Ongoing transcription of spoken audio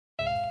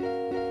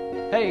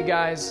Hey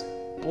guys,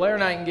 Blair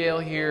Nightingale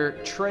here.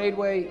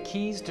 Tradeway,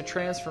 Keys to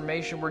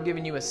Transformation. We're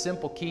giving you a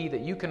simple key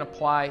that you can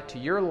apply to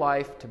your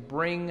life to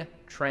bring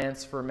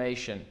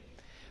transformation.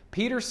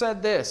 Peter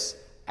said this,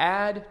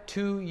 add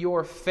to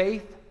your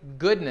faith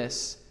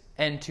goodness,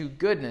 and to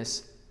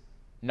goodness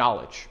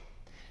knowledge.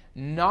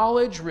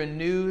 Knowledge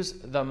renews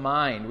the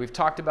mind. We've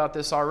talked about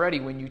this already.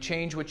 When you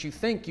change what you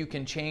think, you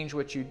can change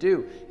what you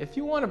do. If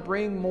you want to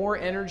bring more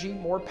energy,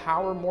 more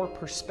power, more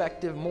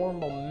perspective, more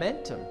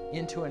momentum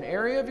into an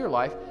area of your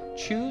life,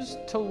 choose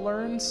to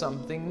learn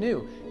something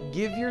new.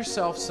 Give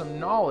yourself some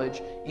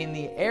knowledge in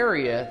the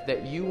area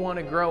that you want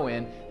to grow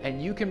in,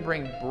 and you can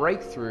bring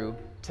breakthrough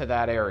to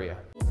that area.